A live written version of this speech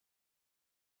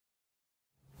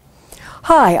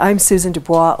Hi, I'm Susan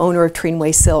Dubois, owner of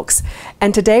Treenway Silks,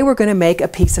 and today we're going to make a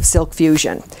piece of silk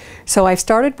fusion. So I've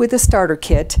started with the starter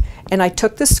kit, and I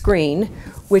took the screen,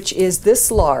 which is this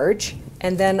large,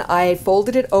 and then I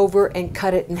folded it over and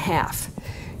cut it in half.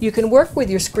 You can work with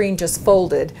your screen just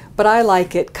folded, but I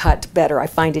like it cut better. I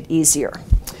find it easier.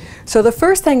 So the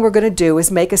first thing we're going to do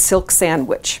is make a silk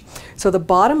sandwich. So the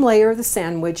bottom layer of the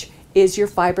sandwich is your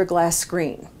fiberglass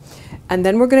screen. And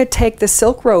then we're going to take the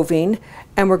silk roving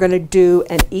and we're going to do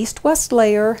an east-west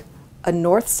layer, a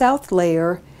north-south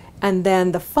layer, and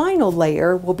then the final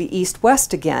layer will be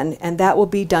east-west again, and that will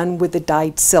be done with the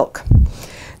dyed silk.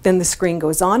 Then the screen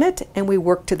goes on it and we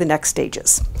work to the next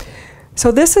stages.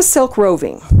 So this is silk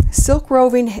roving. Silk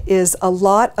roving is a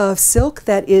lot of silk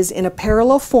that is in a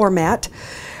parallel format.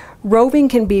 Roving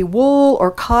can be wool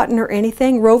or cotton or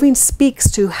anything. Roving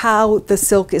speaks to how the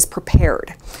silk is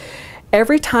prepared.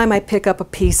 Every time I pick up a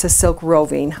piece of silk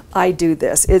roving, I do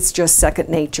this. It's just second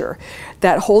nature.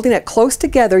 That holding it close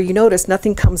together, you notice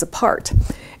nothing comes apart.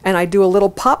 And I do a little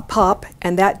pop pop,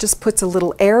 and that just puts a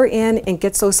little air in and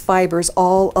gets those fibers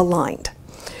all aligned.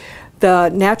 The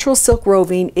natural silk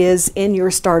roving is in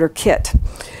your starter kit.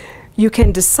 You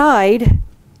can decide.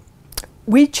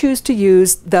 We choose to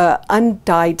use the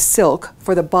undyed silk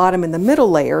for the bottom and the middle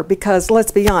layer because,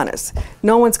 let's be honest,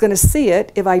 no one's going to see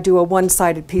it if I do a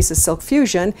one-sided piece of silk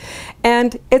fusion,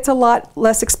 and it's a lot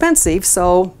less expensive,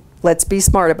 so let's be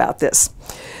smart about this.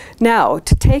 Now,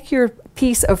 to take your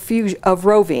piece of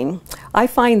roving, I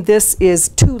find this is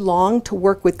too long to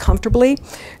work with comfortably,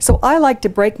 so I like to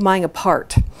break mine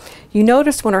apart. You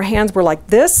notice when our hands were like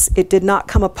this, it did not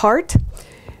come apart.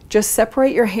 Just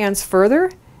separate your hands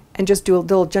further and just do a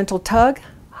little gentle tug,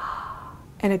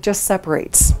 and it just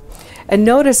separates. And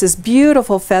notice this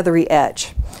beautiful feathery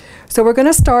edge. So we're going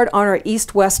to start on our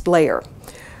east-west layer.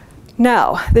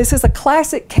 Now, this is a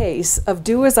classic case of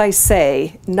do as I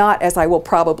say, not as I will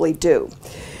probably do.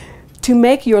 To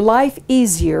make your life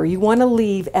easier, you want to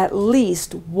leave at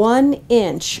least 1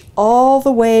 inch all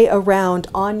the way around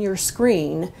on your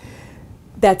screen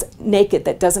that's naked,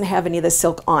 that doesn't have any of the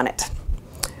silk on it.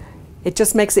 It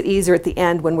just makes it easier at the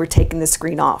end when we're taking the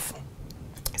screen off.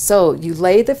 So you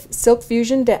lay the silk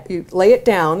fusion, you lay it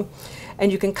down,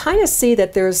 and you can kind of see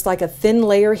that there's like a thin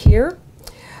layer here.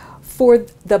 For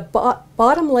the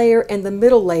bottom layer and the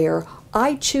middle layer,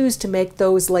 I choose to make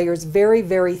those layers very,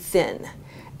 very thin.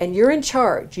 And you're in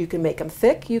charge. You can make them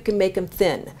thick, you can make them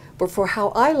thin. But for how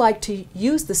I like to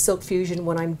use the silk fusion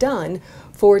when I'm done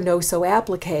for no-sew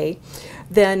applique,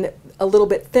 then a little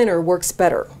bit thinner works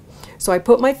better. So I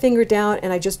put my finger down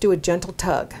and I just do a gentle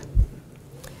tug.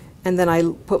 And then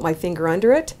I put my finger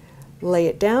under it, lay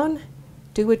it down,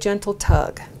 do a gentle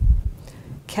tug.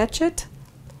 Catch it,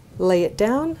 lay it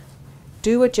down,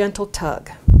 do a gentle tug.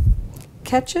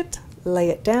 Catch it, lay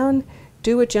it down,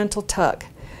 do a gentle tug.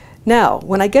 Now,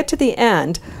 when I get to the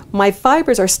end, my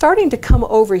fibers are starting to come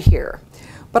over here.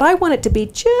 But I want it to be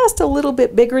just a little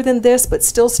bit bigger than this, but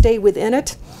still stay within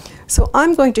it. So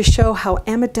I'm going to show how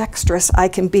ambidextrous I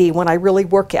can be when I really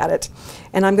work at it.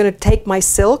 And I'm going to take my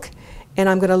silk and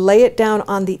I'm going to lay it down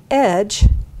on the edge,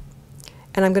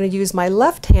 and I'm going to use my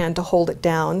left hand to hold it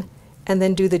down and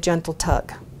then do the gentle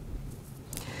tug.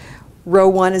 Row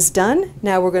 1 is done.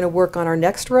 Now we're going to work on our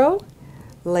next row.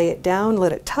 Lay it down,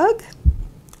 let it tug.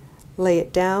 Lay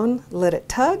it down, let it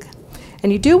tug.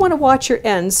 And you do want to watch your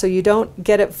ends so you don't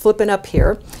get it flipping up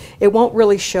here. It won't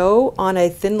really show on a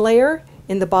thin layer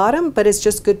in the bottom, but it's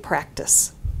just good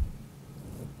practice.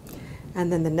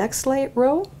 And then the next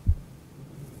row,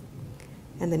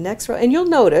 and the next row, and you'll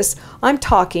notice I'm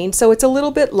talking, so it's a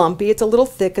little bit lumpy, it's a little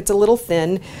thick, it's a little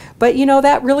thin, but you know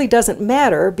that really doesn't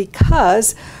matter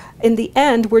because in the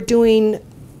end we're going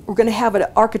to have an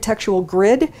architectural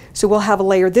grid, so we'll have a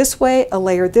layer this way, a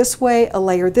layer this way, a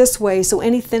layer this way, so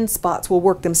any thin spots will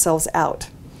work themselves out.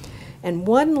 And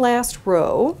one last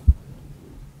row.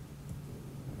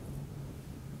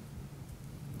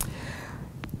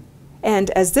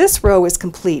 And as this row is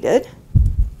completed,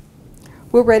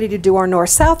 we're ready to do our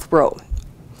north-south row.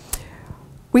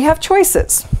 We have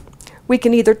choices. We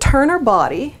can either turn our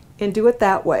body and do it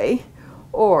that way,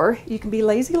 or you can be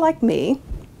lazy like me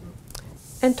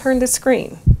and turn the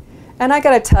screen. And I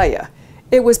gotta tell you,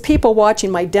 it was people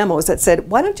watching my demos that said,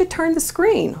 why don't you turn the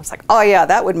screen? I was like, oh yeah,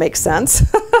 that would make sense.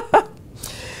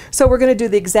 So we're gonna do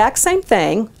the exact same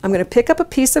thing. I'm gonna pick up a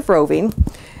piece of roving.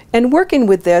 And working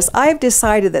with this, I've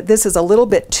decided that this is a little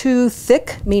bit too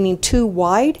thick, meaning too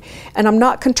wide, and I'm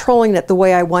not controlling it the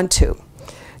way I want to.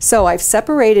 So I've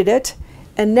separated it,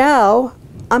 and now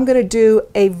I'm going to do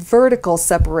a vertical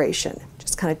separation.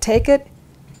 Just kind of take it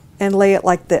and lay it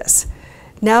like this.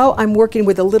 Now I'm working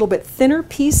with a little bit thinner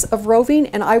piece of roving,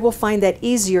 and I will find that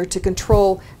easier to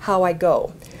control how I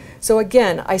go. So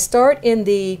again, I start in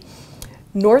the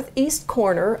northeast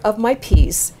corner of my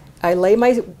piece. I lay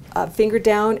my finger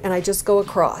down and I just go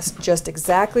across, just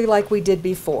exactly like we did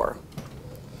before.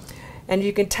 And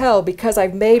you can tell, because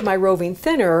I've made my roving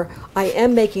thinner, I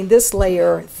am making this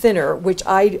layer thinner, which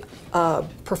I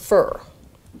prefer.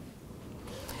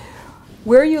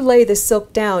 Where you lay the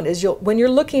silk down is when you're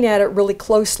looking at it really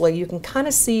closely, you can kind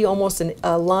of see almost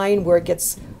a line where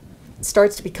it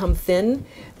starts to become thin.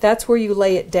 That's where you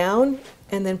lay it down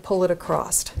and then pull it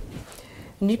across.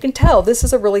 And you can tell this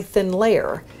is a really thin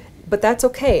layer, but that's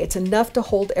okay. It's enough to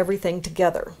hold everything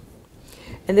together.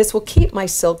 And this will keep my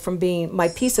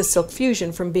piece of silk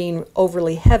fusion from being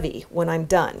overly heavy when I'm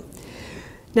done.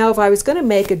 Now, if I was going to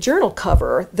make a journal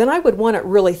cover, then I would want it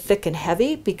really thick and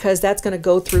heavy, because that's going to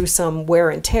go through some wear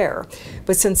and tear.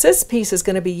 But since this piece is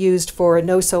going to be used for a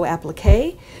no-sew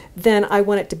applique, then I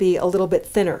want it to be a little bit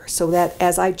thinner, so that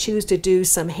as I choose to do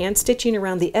some hand stitching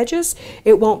around the edges,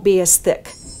 it won't be as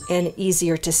thick and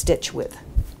easier to stitch with.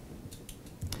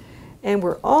 And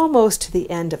we're almost to the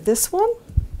end of this one.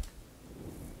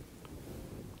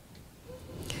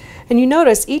 And you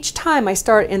notice each time I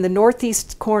start in the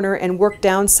northeast corner and work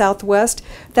down southwest,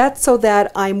 that's so that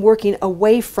I'm working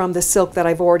away from the silk that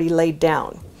I've already laid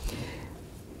down.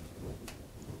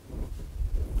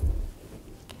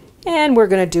 And we're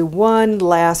going to do one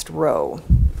last row.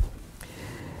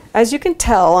 As you can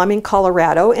tell, I'm in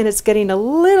Colorado and it's getting a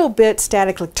little bit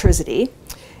static electricity,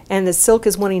 and the silk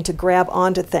is wanting to grab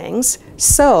onto things.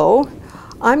 So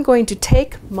I'm going to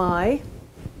take my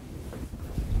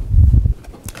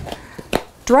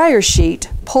dryer sheet,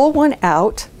 pull one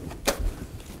out,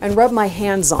 and rub my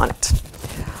hands on it.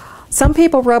 Some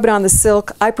people rub it on the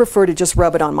silk. I prefer to just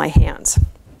rub it on my hands.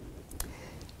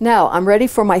 Now I'm ready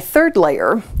for my third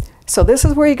layer. So this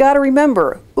is where you got to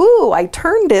remember, ooh, I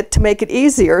turned it to make it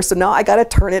easier, so now I got to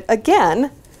turn it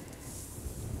again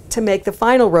to make the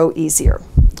final row easier.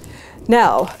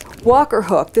 Now, walker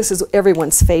hook, this is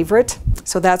everyone's favorite,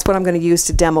 so that's what I'm going to use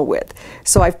to demo with.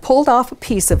 So I've pulled off a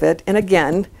piece of it, and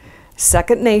again,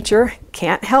 second nature,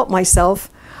 can't help myself.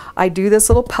 I do this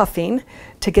little puffing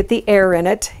to get the air in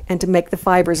it and to make the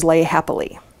fibers lay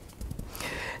happily.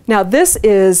 Now this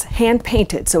is hand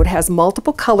painted, so it has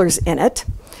multiple colors in it.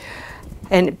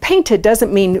 And painted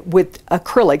doesn't mean with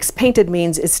acrylics. Painted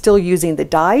means it's still using the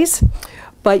dyes,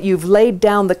 but you've laid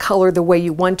down the color the way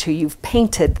you want to. You've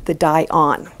painted the dye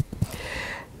on.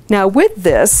 Now with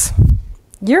this,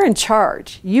 you're in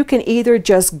charge. You can either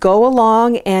just go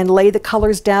along and lay the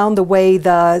colors down the way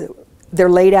they're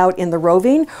laid out in the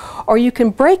roving, or you can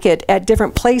break it at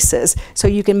different places so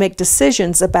you can make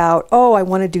decisions about, oh, I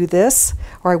want to do this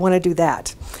or I want to do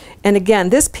that. And again,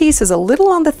 this piece is a little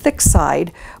on the thick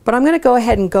side, but I'm going to go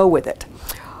ahead and go with it.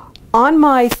 On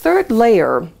my third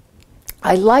layer,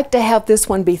 I like to have this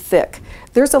one be thick.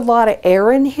 There's a lot of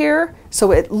air in here,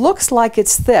 so it looks like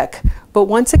it's thick, but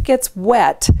once it gets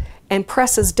wet and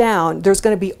presses down, there's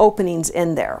going to be openings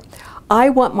in there. I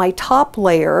want my top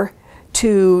layer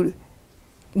to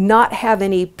not have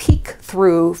any peek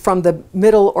through from the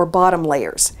middle or bottom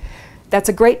layers. That's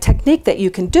a great technique that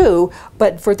you can do,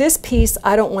 but for this piece,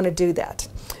 I don't want to do that.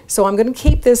 So I'm going to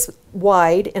keep this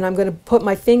wide, and I'm going to put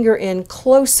my finger in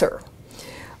closer.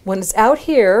 When it's out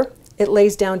here, it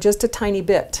lays down just a tiny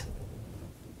bit.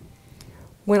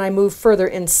 When I move further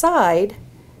inside,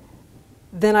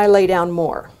 then I lay down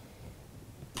more.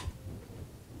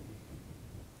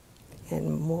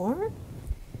 And more.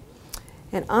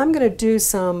 And I'm going to do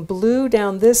some blue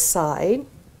down this side.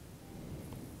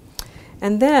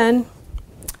 And then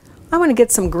I want to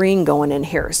get some green going in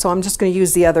here. So I'm just going to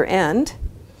use the other end,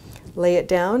 lay it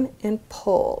down, and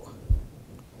pull.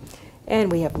 And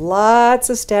we have lots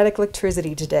of static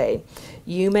electricity today.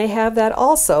 You may have that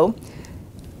also.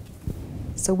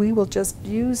 So we will just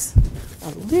use a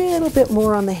little bit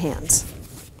more on the hands.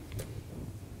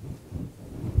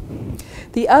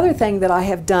 The other thing that I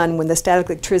have done when the static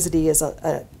electricity is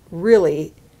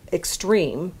really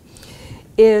extreme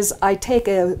is I take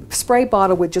a spray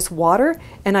bottle with just water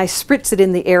and I spritz it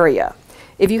in the area.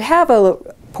 If you have a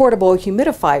portable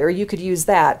humidifier, you could use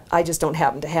that. I just don't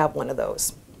happen to have one of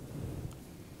those.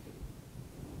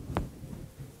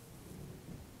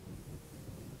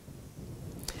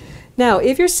 Now,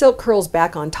 if your silk curls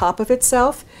back on top of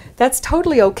itself, that's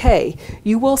totally okay.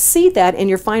 You will see that in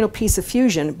your final piece of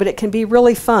fusion, but it can be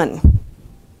really fun.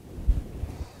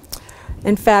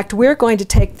 In fact, we're going to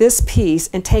take this piece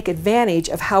and take advantage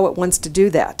of how it wants to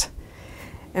do that.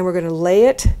 And we're going to lay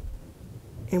it,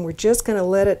 and we're just going to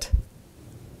let it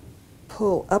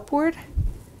pull upward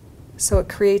so it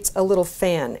creates a little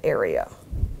fan area.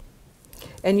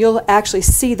 And you'll actually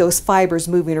see those fibers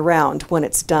moving around when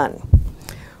it's done.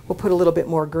 We'll put a little bit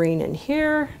more green in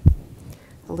here,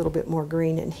 a little bit more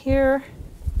green in here.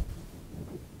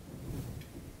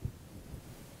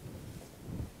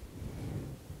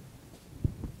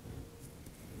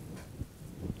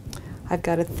 I've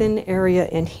got a thin area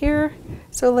in here,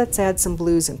 so let's add some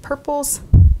blues and purples.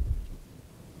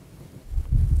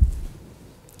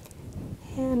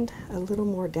 And a little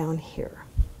more down here.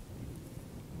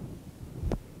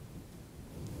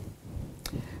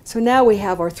 So now we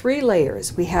have our 3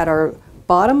 layers. We had our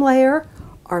bottom layer,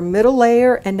 our middle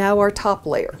layer, and now our top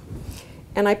layer.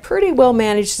 And I pretty well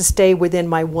managed to stay within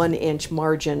my 1-inch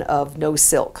margin of no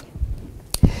silk.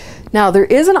 Now there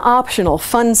is an optional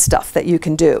fun stuff that you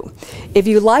can do. If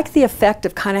you like the effect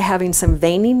of kind of having some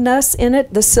veininess in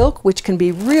it, the silk, which can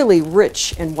be really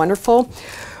rich and wonderful,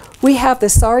 we have the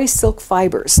Sari silk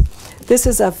fibers. This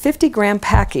is a 50-gram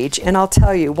package, and I'll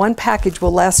tell you, one package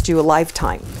will last you a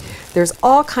lifetime. There's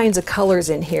all kinds of colors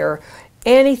in here,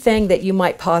 anything that you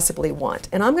might possibly want.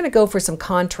 And I'm going to go for some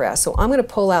contrast, so I'm going to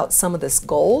pull out some of this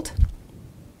gold.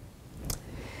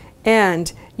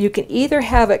 And you can either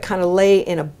have it kind of lay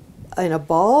in a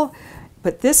ball,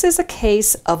 but this is a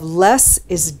case of less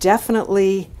is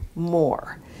definitely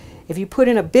more. If you put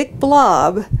in a big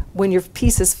blob, when your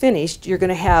piece is finished, you're going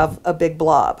to have a big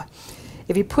blob.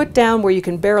 If you put down where you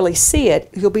can barely see it,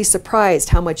 you'll be surprised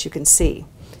how much you can see.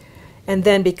 And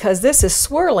then because this is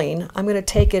swirling, I'm going to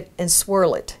take it and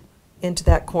swirl it into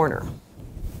that corner.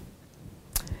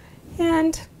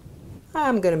 And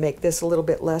I'm going to make this a little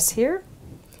bit less here.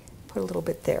 Put a little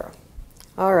bit there.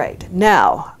 All right,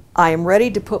 now I am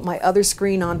ready to put my other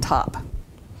screen on top.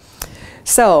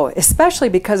 So, especially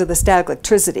because of the static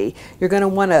electricity, you're going to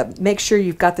want to make sure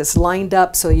you've got this lined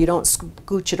up so you don't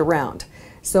scooch it around.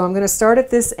 So I'm going to start at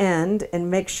this end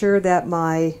and make sure that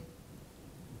my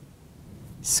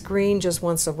screen just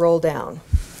wants to roll down.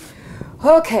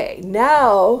 Okay,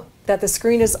 now that the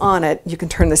screen is on it, you can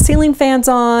turn the ceiling fans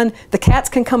on, the cats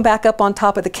can come back up on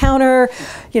top of the counter,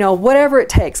 you know, whatever it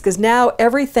takes, because now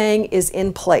everything is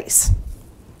in place.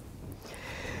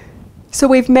 So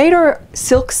we've made our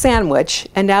silk sandwich,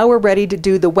 and now we're ready to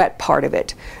do the wet part of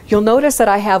it. You'll notice that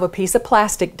I have a piece of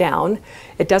plastic down.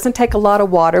 It doesn't take a lot of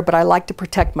water, but I like to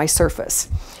protect my surface.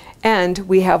 And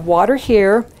we have water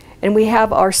here, and we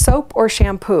have our soap or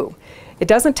shampoo. It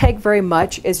doesn't take very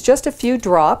much. It's just a few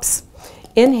drops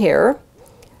in here,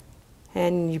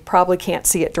 and you probably can't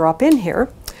see it drop in here,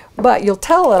 but you'll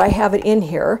tell that I have it in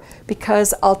here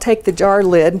because I'll take the jar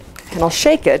lid and I'll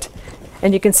shake it,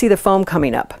 and you can see the foam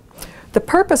coming up. The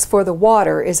purpose for the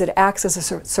water is it acts as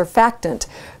a surfactant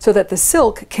so that the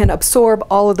silk can absorb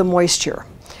all of the moisture.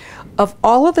 Of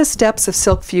all of the steps of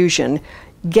silk fusion,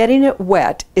 getting it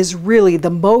wet is really the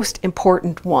most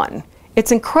important one.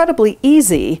 It's incredibly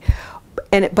easy,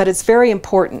 but it's very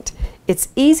important. It's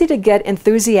easy to get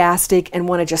enthusiastic and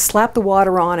want to just slap the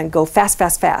water on and go fast,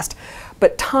 fast, fast.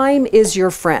 But time is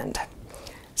your friend.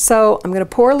 So I'm going to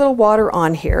pour a little water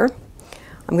on here.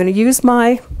 I'm going to use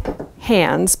my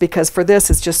hands because for this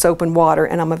it's just soap and water,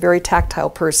 and I'm a very tactile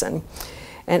person.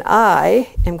 And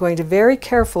I am going to very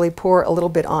carefully pour a little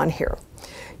bit on here.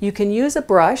 You can use a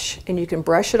brush and you can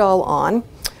brush it all on,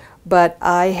 but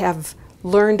I have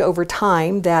learned over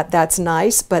time that that's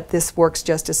nice, but this works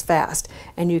just as fast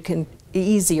and you can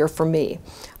easier for me.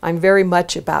 I'm very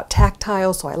much about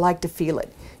tactile, so I like to feel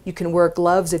it. You can wear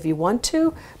gloves if you want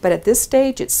to, but at this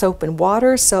stage it's soap and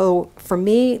water, so for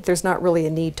me there's not really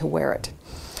a need to wear it.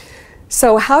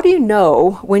 So how do you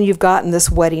know when you've gotten this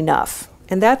wet enough?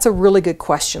 And that's a really good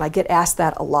question. I get asked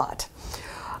that a lot.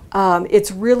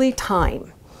 It's really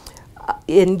time.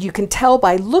 And you can tell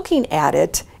by looking at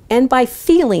it and by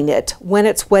feeling it when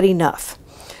it's wet enough.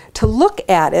 To look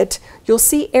at it, you'll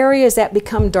see areas that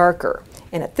become darker.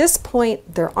 And at this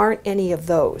point, there aren't any of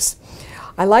those.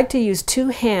 I like to use 2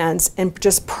 hands and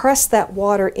just press that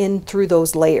water in through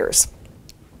those layers.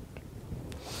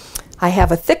 I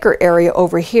have a thicker area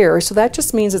over here, so that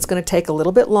just means it's going to take a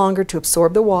little bit longer to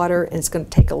absorb the water, and it's going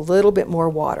to take a little bit more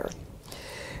water.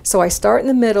 So I start in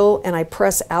the middle and I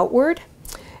press outward.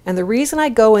 And the reason I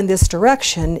go in this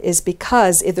direction is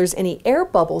because if there's any air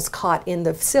bubbles caught in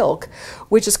the silk,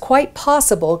 which is quite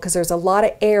possible because there's a lot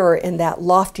of air in that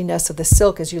loftiness of the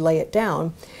silk as you lay it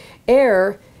down,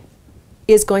 air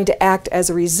is going to act as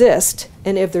a resist,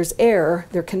 and if there's air,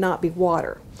 there cannot be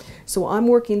water. So I'm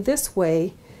working this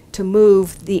way to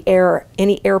move the air,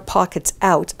 any air pockets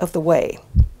out of the way.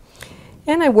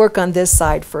 And I work on this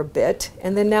side for a bit,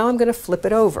 and then now I'm going to flip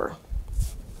it over.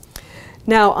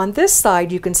 Now on this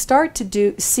side you can start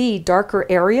to see darker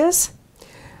areas.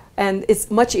 And it's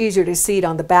much easier to see it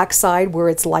on the back side where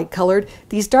it's light colored.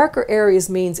 These darker areas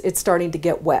means it's starting to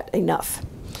get wet enough.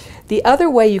 The other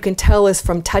way you can tell is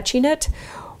from touching it.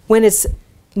 When it's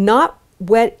not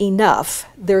wet enough,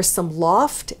 there's some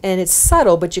loft and it's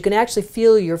subtle, but you can actually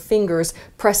feel your fingers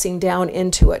pressing down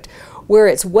into it. Where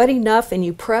it's wet enough and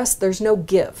you press, there's no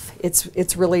give.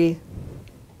 It's really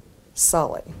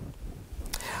solid.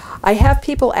 I have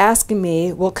people asking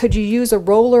me, well, could you use a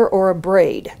roller or a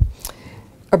braid?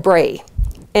 A braid.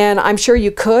 And I'm sure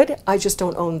you could. I just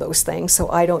don't own those things, so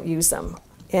I don't use them.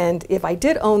 And if I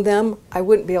did own them, I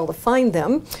wouldn't be able to find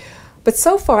them. But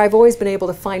so far, I've always been able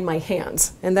to find my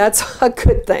hands, and that's a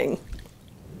good thing.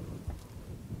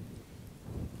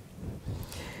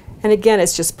 And again,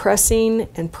 it's just pressing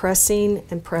and pressing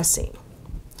and pressing.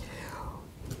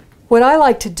 What I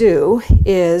like to do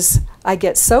is I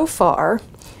get so far,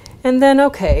 and then,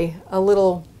 okay, a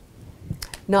little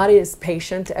not as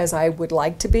patient as I would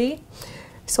like to be.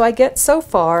 So I get so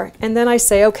far, and then I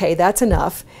say, okay, that's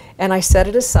enough, and I set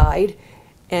it aside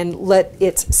and let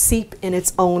it seep in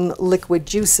its own liquid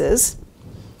juices.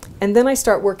 And then I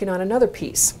start working on another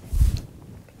piece.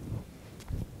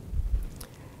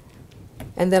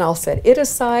 And then I'll set it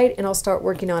aside and I'll start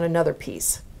working on another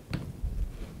piece.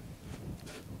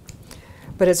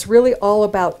 But it's really all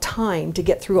about time to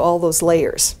get through all those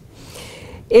layers.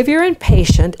 If you're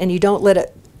impatient and you don't let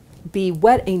it be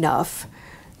wet enough,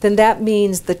 then that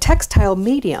means the textile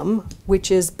medium,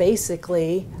 which is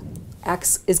basically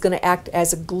is going to act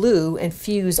as a glue and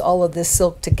fuse all of this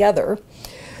silk together.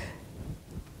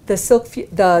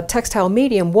 The textile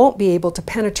medium won't be able to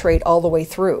penetrate all the way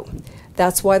through.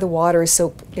 That's why the water is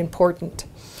so important.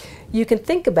 You can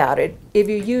think about it, if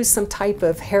you use some type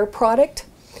of hair product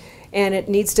and it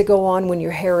needs to go on when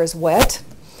your hair is wet,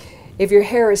 if your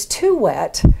hair is too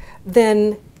wet,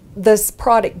 then this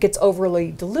product gets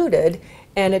overly diluted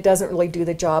and it doesn't really do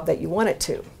the job that you want it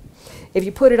to. If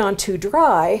you put it on too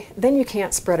dry, then you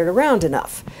can't spread it around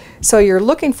enough. So you're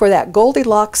looking for that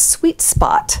Goldilocks sweet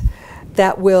spot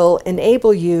that will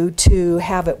enable you to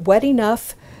have it wet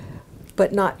enough,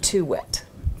 but not too wet.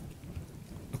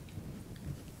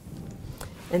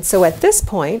 And so at this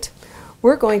point,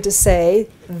 we're going to say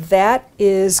that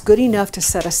is good enough to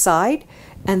set aside,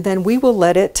 and then we will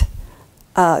let it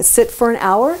sit for an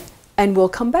hour, and we'll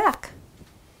come back.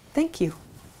 Thank you.